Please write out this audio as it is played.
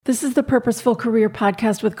This is the Purposeful Career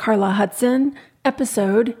Podcast with Carla Hudson,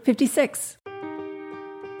 episode 56.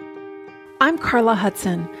 I'm Carla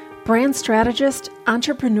Hudson, brand strategist,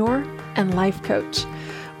 entrepreneur, and life coach.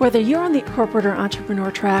 Whether you're on the corporate or entrepreneur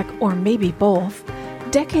track, or maybe both,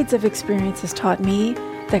 decades of experience has taught me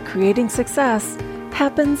that creating success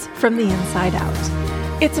happens from the inside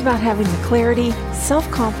out. It's about having the clarity,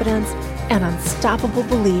 self-confidence, and unstoppable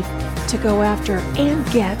belief to go after and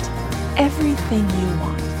get everything you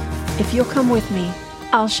want. If you'll come with me,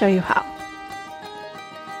 I'll show you how.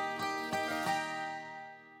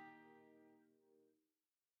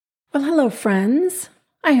 Well, hello, friends.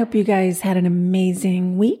 I hope you guys had an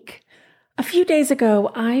amazing week. A few days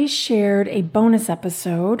ago, I shared a bonus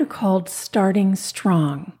episode called Starting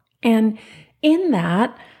Strong. And in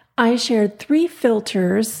that, I shared 3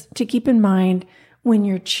 filters to keep in mind when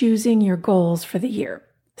you're choosing your goals for the year.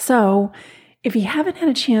 So if you haven't had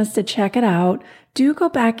a chance to check it out, do go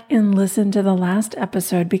back and listen to the last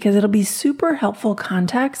episode because it'll be super helpful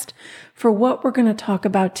context for what we're going to talk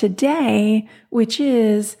about today, which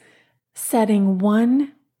is setting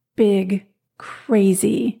one big,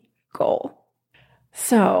 crazy goal.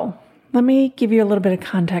 So let me give you a little bit of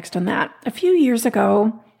context on that. A few years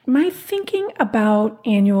ago, my thinking about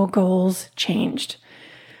annual goals changed.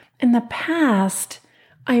 In the past,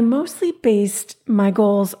 I mostly based my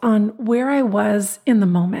goals on where I was in the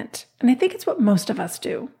moment. And I think it's what most of us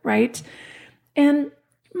do, right? And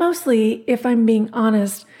mostly, if I'm being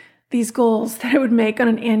honest, these goals that I would make on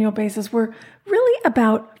an annual basis were really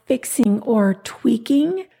about fixing or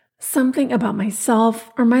tweaking something about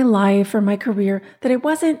myself or my life or my career that I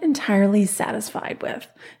wasn't entirely satisfied with.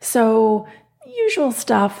 So usual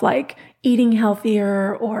stuff like eating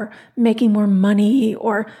healthier or making more money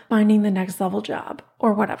or finding the next level job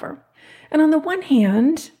or whatever. And on the one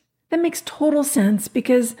hand, that makes total sense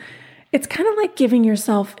because it's kind of like giving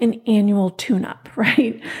yourself an annual tune-up,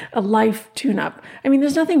 right? A life tune-up. I mean,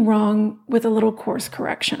 there's nothing wrong with a little course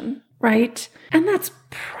correction, right? And that's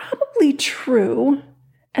probably true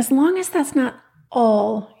as long as that's not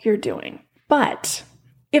all you're doing. But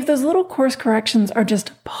if those little course corrections are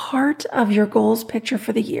just part of your goals picture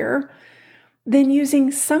for the year, then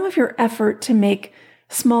using some of your effort to make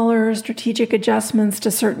smaller strategic adjustments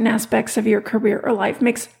to certain aspects of your career or life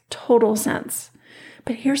makes total sense.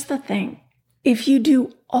 But here's the thing. If you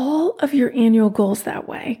do all of your annual goals that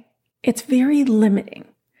way, it's very limiting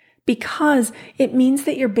because it means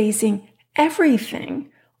that you're basing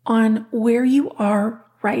everything on where you are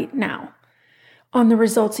right now, on the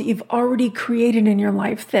results that you've already created in your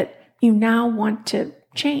life that you now want to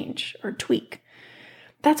change or tweak.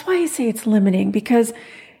 That's why I say it's limiting, because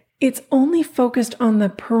it's only focused on the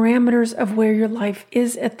parameters of where your life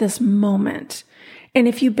is at this moment. And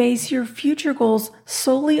if you base your future goals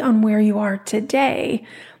solely on where you are today,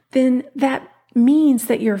 then that means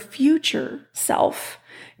that your future self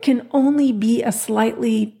can only be a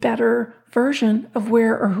slightly better version of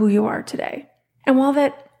where or who you are today. And while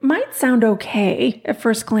that might sound okay at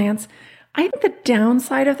first glance, I think the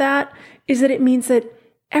downside of that is that it means that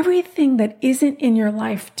everything that isn't in your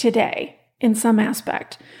life today, in some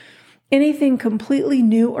aspect, anything completely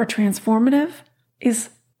new or transformative is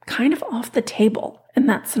kind of off the table in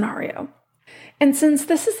that scenario. And since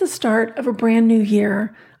this is the start of a brand new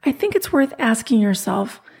year, I think it's worth asking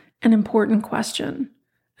yourself an important question.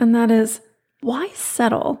 And that is, why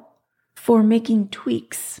settle for making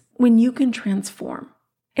tweaks when you can transform?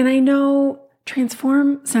 And I know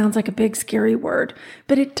transform sounds like a big, scary word,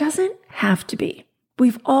 but it doesn't have to be.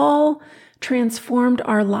 We've all transformed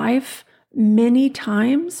our life many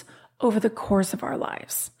times over the course of our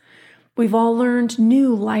lives. We've all learned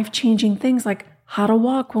new life-changing things like how to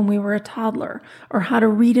walk when we were a toddler, or how to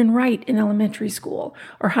read and write in elementary school,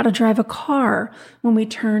 or how to drive a car when we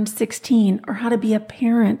turned 16, or how to be a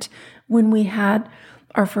parent when we had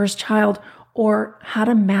our first child, or how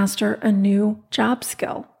to master a new job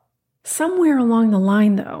skill. Somewhere along the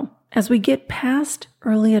line, though, as we get past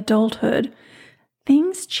early adulthood,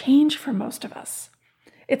 things change for most of us.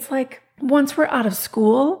 It's like once we're out of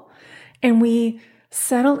school and we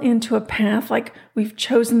settle into a path, like we've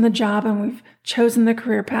chosen the job and we've chosen the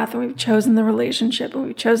career path and we've chosen the relationship and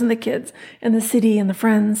we've chosen the kids and the city and the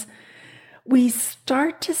friends, we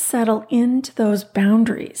start to settle into those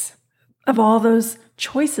boundaries of all those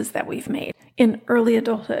choices that we've made in early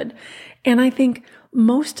adulthood. And I think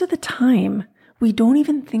most of the time we don't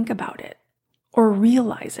even think about it or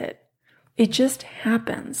realize it. It just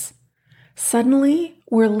happens. Suddenly,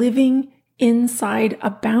 we're living inside a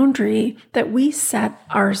boundary that we set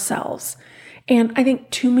ourselves. And I think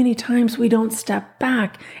too many times we don't step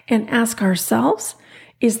back and ask ourselves,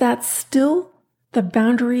 is that still the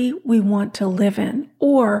boundary we want to live in?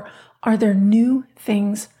 Or are there new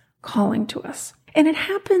things calling to us? And it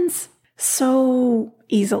happens so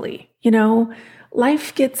easily.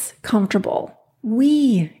 Life gets comfortable.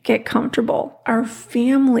 We get comfortable. Our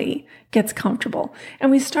family gets comfortable.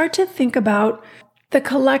 And we start to think about the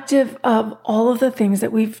collective of all of the things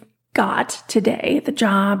that we've got today, the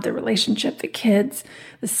job, the relationship, the kids,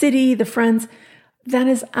 the city, the friends. That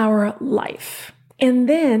is our life. And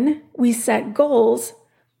then we set goals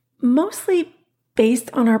mostly based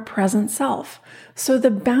on our present self. So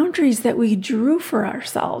the boundaries that we drew for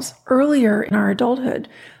ourselves earlier in our adulthood,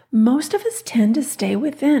 most of us tend to stay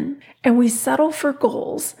within, and we settle for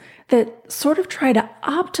goals that sort of try to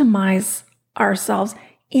optimize ourselves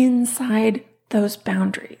inside those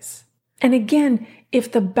boundaries. And again,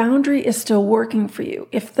 if the boundary is still working for you,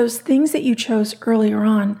 if those things that you chose earlier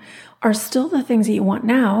on are still the things that you want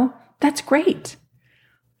now, that's great.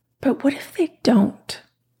 But what if they don't?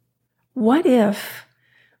 What if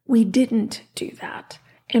we didn't do that?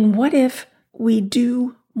 And what if we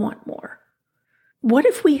do want more? What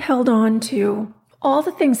if we held on to all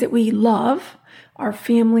the things that we love, our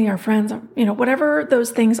family, our friends, whatever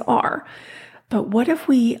those things are, but what if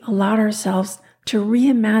we allowed ourselves to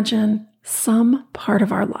reimagine some part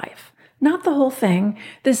of our life? Not the whole thing.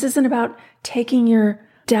 This isn't about taking your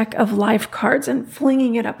deck of life cards and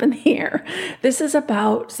flinging it up in the air. This is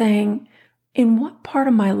about saying, in what part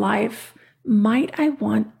of my life might I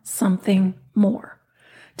want something more?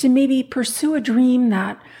 To maybe pursue a dream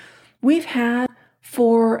that we've had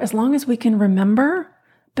for as long as we can remember,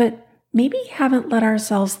 but maybe haven't let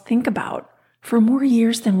ourselves think about for more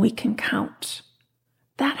years than we can count.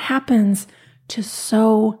 That happens to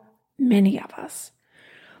so many of us.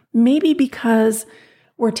 Maybe because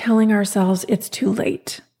we're telling ourselves it's too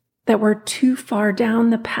late, that we're too far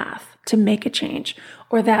down the path to make a change,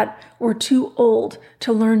 or that we're too old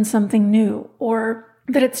to learn something new, or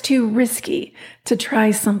that it's too risky to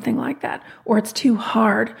try something like that, or it's too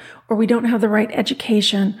hard, or we don't have the right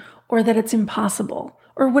education, or that it's impossible,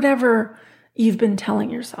 or whatever you've been telling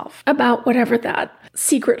yourself about whatever that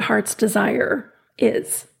secret heart's desire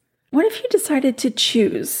is. What if you decided to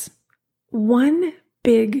choose one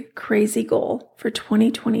big crazy goal for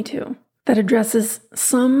 2022 that addresses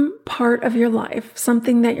some part of your life,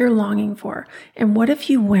 something that you're longing for? And what if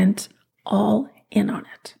you went all in on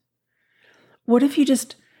it? What if you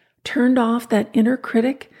just turned off that inner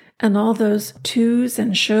critic and all those tos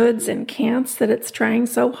and shoulds and can'ts that it's trying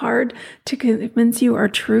so hard to convince you are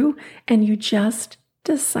true, and you just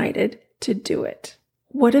decided to do it?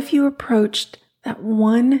 What if you approached that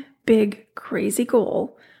one big crazy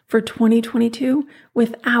goal for 2022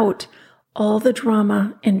 without all the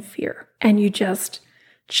drama and fear, and you just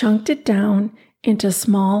chunked it down into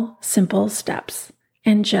small, simple steps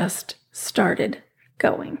and just started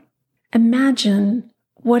going? Imagine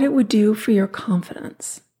what it would do for your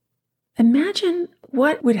confidence. Imagine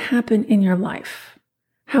what would happen in your life,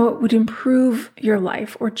 how it would improve your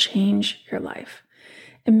life or change your life.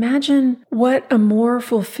 Imagine what a more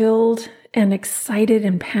fulfilled and excited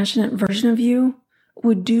and passionate version of you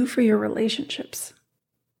would do for your relationships.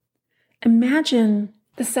 Imagine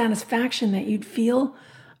the satisfaction that you'd feel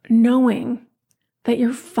knowing that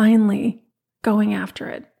you're finally going after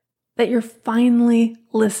it, that you're finally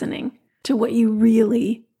listening to what you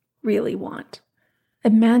really, really want.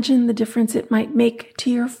 Imagine the difference it might make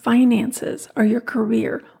to your finances or your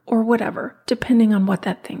career or whatever, depending on what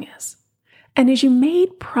that thing is. And as you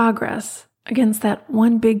made progress against that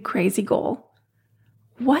one big crazy goal,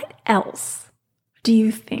 what else do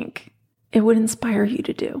you think it would inspire you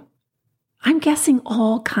to do? I'm guessing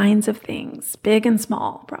all kinds of things, big and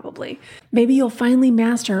small, probably. Maybe you'll finally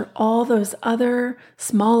master all those other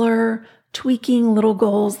smaller, tweaking little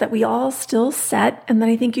goals that we all still set and that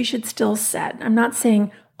I think you should still set. I'm not saying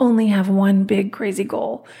only have one big crazy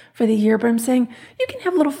goal for the year, but I'm saying you can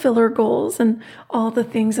have little filler goals and all the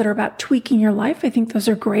things that are about tweaking your life. I think those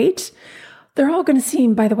are great. They're all going to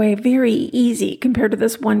seem, by the way, very easy compared to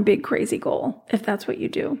this one big crazy goal, if that's what you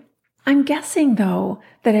do. I'm guessing, though,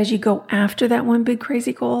 that as you go after that one big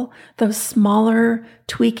crazy goal, those smaller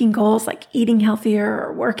tweaking goals like eating healthier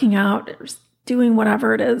or working out or doing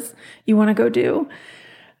whatever it is you want to go do,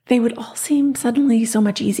 they would all seem suddenly so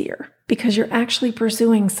much easier because you're actually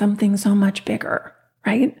pursuing something so much bigger,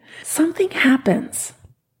 right? Something happens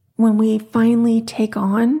when we finally take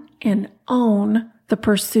on and own the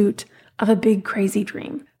pursuit of a big crazy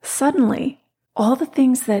dream. Suddenly, all the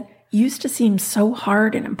things that used to seem so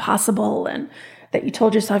hard and impossible and that you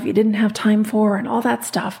told yourself you didn't have time for and all that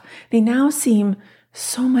stuff, they now seem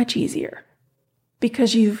so much easier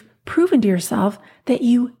because you've proven to yourself that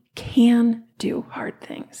you can do hard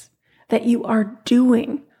things, that you are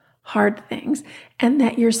doing hard things, and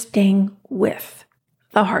that you're staying with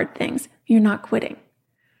the hard things. You're not quitting.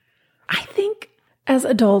 I think as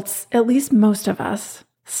adults, at least most of us,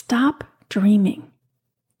 stop dreaming.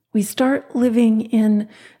 We start living in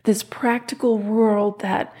this practical world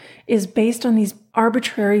that is based on these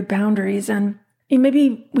arbitrary boundaries. And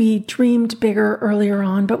maybe we dreamed bigger earlier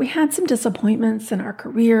on, but we had some disappointments in our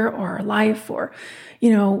career or our life, or,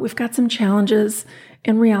 we've got some challenges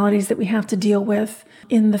and realities that we have to deal with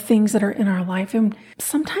in the things that are in our life. And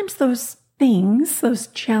sometimes those things, those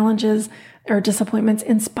challenges or disappointments,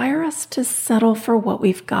 inspire us to settle for what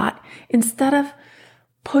we've got instead of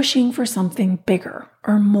pushing for something bigger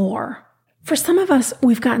or more. For some of us,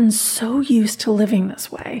 we've gotten so used to living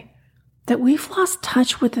this way that we've lost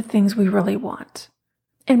touch with the things we really want.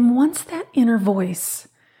 And once that inner voice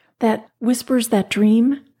that whispers that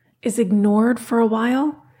dream is ignored for a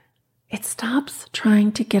while, it stops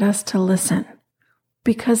trying to get us to listen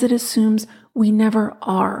because it assumes we never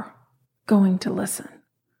are going to listen.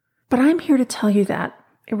 But I'm here to tell you that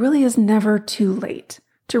it really is never too late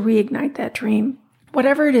to reignite that dream.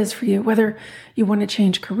 Whatever it is for you, whether you want to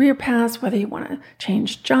change career paths, whether you want to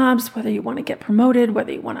change jobs, whether you want to get promoted,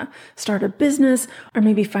 whether you want to start a business, or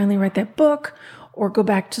maybe finally write that book or go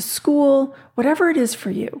back to school, whatever it is for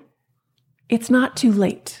you, it's not too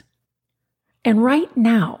late. And right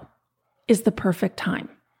now is the perfect time.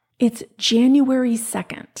 It's January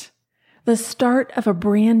 2nd, the start of a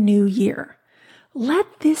brand new year.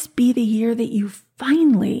 Let this be the year that you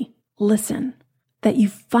finally listen, that you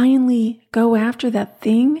finally go after that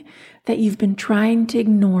thing that you've been trying to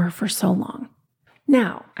ignore for so long.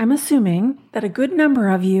 Now, I'm assuming that a good number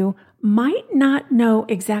of you might not know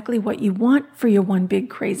exactly what you want for your one big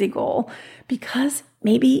crazy goal because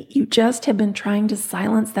maybe you just have been trying to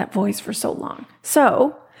silence that voice for so long.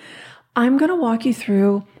 So I'm going to walk you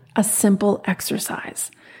through a simple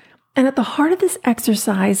exercise. And at the heart of this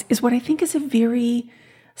exercise is what I think is a very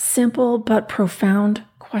simple but profound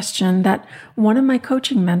question that one of my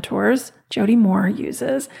coaching mentors, Jody Moore,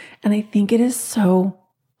 uses. And I think it is so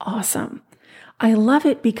awesome. I love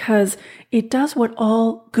it because it does what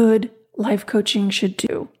all good life coaching should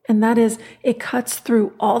do. And that is it cuts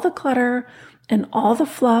through all the clutter and all the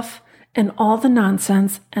fluff and all the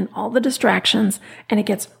nonsense and all the distractions. And it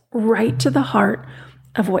gets right to the heart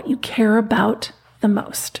of what you care about the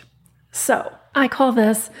most. So I call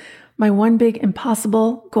this my one big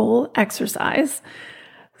impossible goal exercise.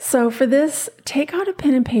 So for this, take out a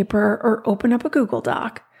pen and paper or open up a Google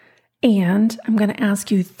Doc, and I'm going to ask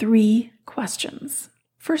you 3 questions.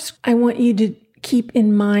 First, I want you to keep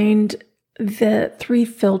in mind the 3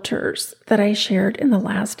 filters that I shared in the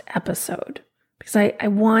last episode, because I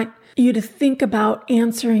want you to think about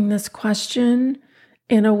answering this question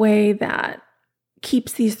in a way that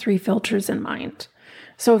keeps these 3 filters in mind.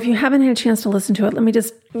 So if you haven't had a chance to listen to it, let me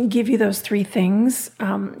just give you those 3 things.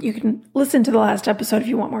 You can listen to the last episode if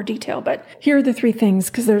you want more detail, but here are the 3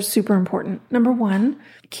 things because they're super important. Number 1,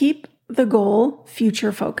 keep the goal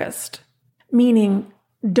future focused, meaning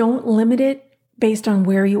don't limit it based on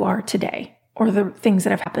where you are today or the things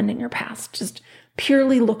that have happened in your past. Just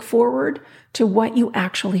purely look forward to what you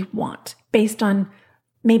actually want based on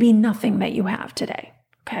maybe nothing that you have today.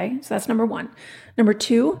 Okay, so that's number 1. Number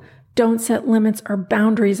 2, don't set limits or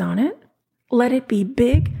boundaries on it. Let it be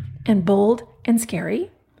big and bold and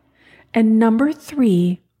scary. And number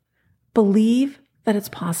 3, believe that it's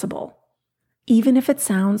possible, even if it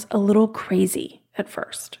sounds a little crazy at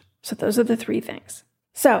first. So those are the 3 things.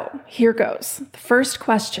 So here goes. The first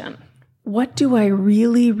question: what do I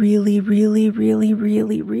really, really, really, really,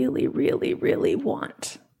 really, really, really, really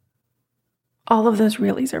want? All of those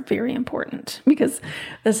reallys are very important because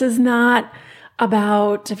this is not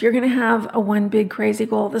about, if you're going to have a one big crazy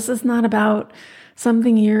goal, this is not about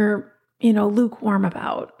something you're, lukewarm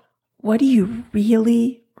about. What do you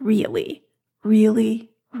really, really, really,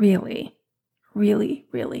 really, really,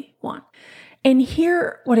 really want? And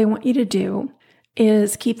here, what I want you to do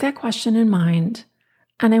is keep that question in mind.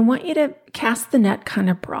 And I want you to cast the net kind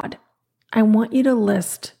of broad. I want you to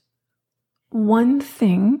list one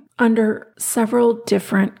thing under several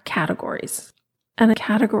different categories. And the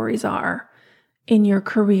categories are in your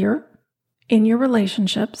career, in your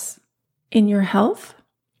relationships, in your health,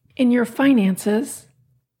 in your finances,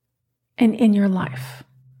 and in your life.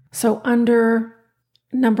 So under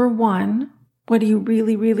number 1, what do you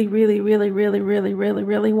really, really, really, really, really, really, really,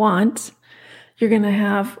 really want? You're going to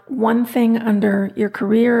have one thing under your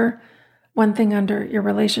career, one thing under your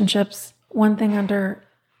relationships, one thing under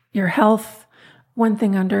your health, one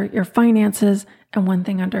thing under your finances, and one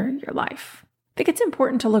thing under your life. think it's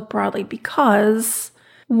important to look broadly because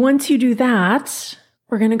once you do that,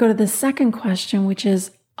 we're going to go to the second question, which is,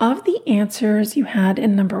 of the answers you had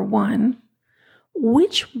in number 1,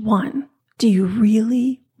 which one do you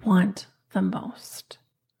really want the most?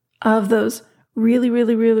 Of those really,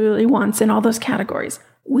 really, really, really wants in all those categories,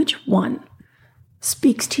 which one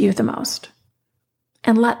speaks to you the most?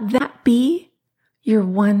 And let that be your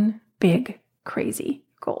one big crazy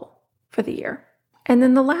goal for the year. And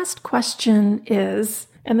then the last question is,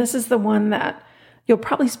 and this is the one that you'll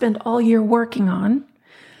probably spend all year working on,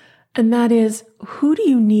 and that is, who do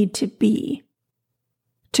you need to be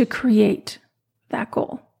to create that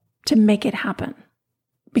goal, to make it happen?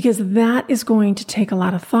 Because that is going to take a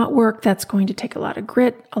lot of thought work. That's going to take a lot of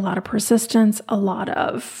grit, a lot of persistence, a lot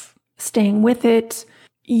of staying with it.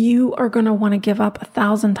 You are going to want to give up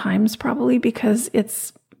 1,000 times probably because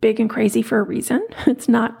it's big and crazy for a reason. It's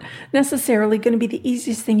not necessarily going to be the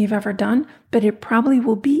easiest thing you've ever done, but it probably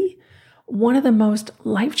will be one of the most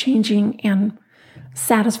life-changing and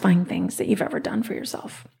satisfying things that you've ever done for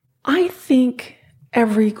yourself. I think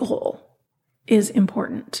every goal is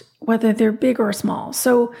important, whether they're big or small.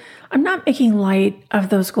 So I'm not making light of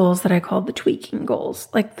those goals that I call the tweaking goals.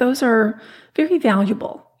 Like those are very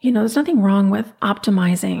valuable. There's nothing wrong with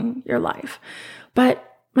optimizing your life. But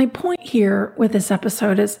my point here with this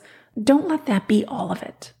episode is don't let that be all of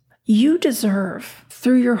it. You deserve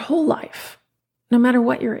through your whole life, no matter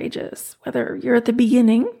what your age is, whether you're at the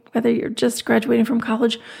beginning, whether you're just graduating from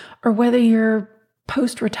college, or whether you're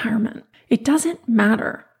post-retirement. It doesn't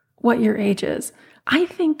matter what your age is. I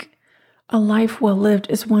think a life well lived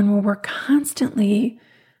is one where we're constantly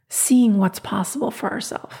seeing what's possible for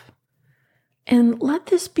ourselves. And let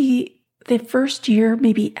this be the first year,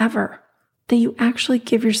 maybe ever, that you actually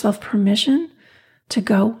give yourself permission to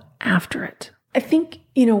go after it. I think,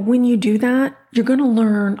 when you do that, you're going to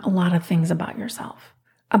learn a lot of things about yourself,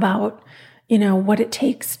 about, what it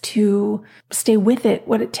takes to stay with it,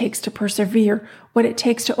 what it takes to persevere, what it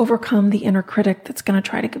takes to overcome the inner critic that's going to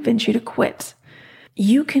try to convince you to quit.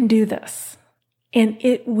 You can do this, and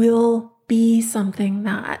it will be something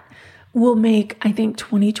that will make, I think,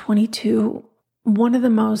 2022 one of the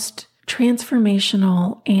most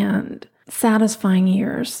transformational and satisfying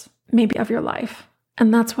years, maybe, of your life.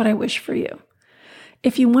 And that's what I wish for you.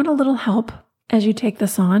 If you want a little help as you take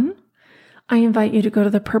this on, I invite you to go to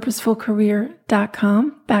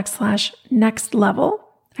thepurposefulcareer.com/next level.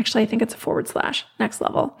 Actually, I think it's a / next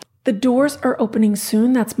level. The doors are opening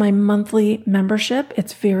soon. That's my monthly membership.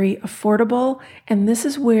 It's very affordable. And this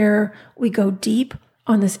is where we go deep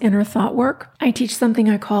on this inner thought work. I teach something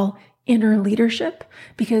I call inner leadership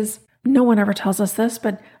because no one ever tells us this,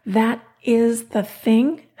 but that is the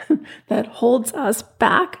thing that holds us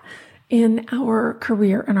back in our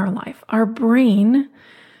career and our life. Our brain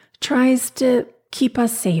tries to keep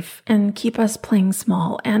us safe and keep us playing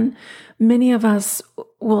small. And many of us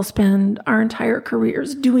will spend our entire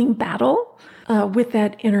careers doing battle with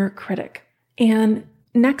that inner critic. And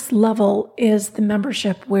Next Level is the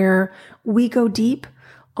membership where we go deep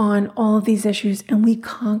on all of these issues and we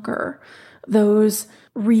conquer those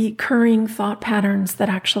recurring thought patterns that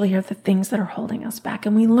actually are the things that are holding us back.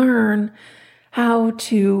 And we learn how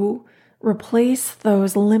to replace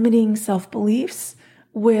those limiting self-beliefs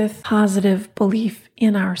with positive belief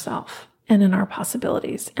in ourselves and in our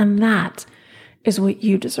possibilities. And that is what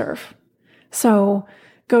you deserve. So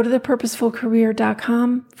go to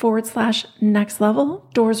thepurposefulcareer.com/next level.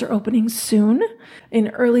 Doors are opening soon in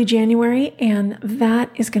early January. And that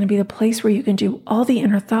is going to be the place where you can do all the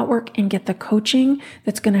inner thought work and get the coaching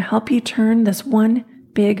that's going to help you turn this one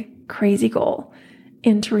big crazy goal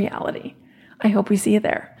into reality. I hope we see you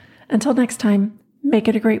there. Until next time, make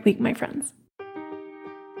it a great week, my friends.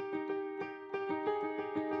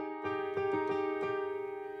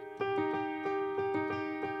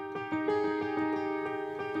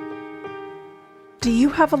 Do you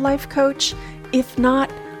have a life coach? If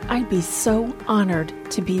not, I'd be so honored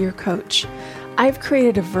to be your coach. I've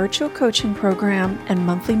created a virtual coaching program and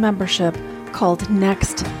monthly membership called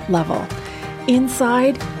Next Level.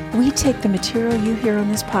 Inside, we take the material you hear on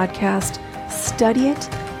this podcast, study it,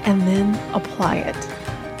 and then apply it.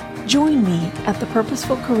 Join me at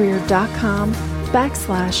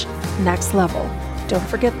thepurposefulcareer.com/next level. Don't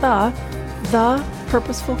forget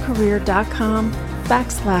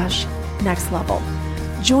thepurposefulcareer.com/next level.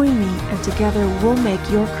 Join me, and together we'll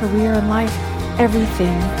make your career and life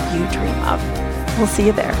everything you dream of. We'll see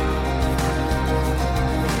you there.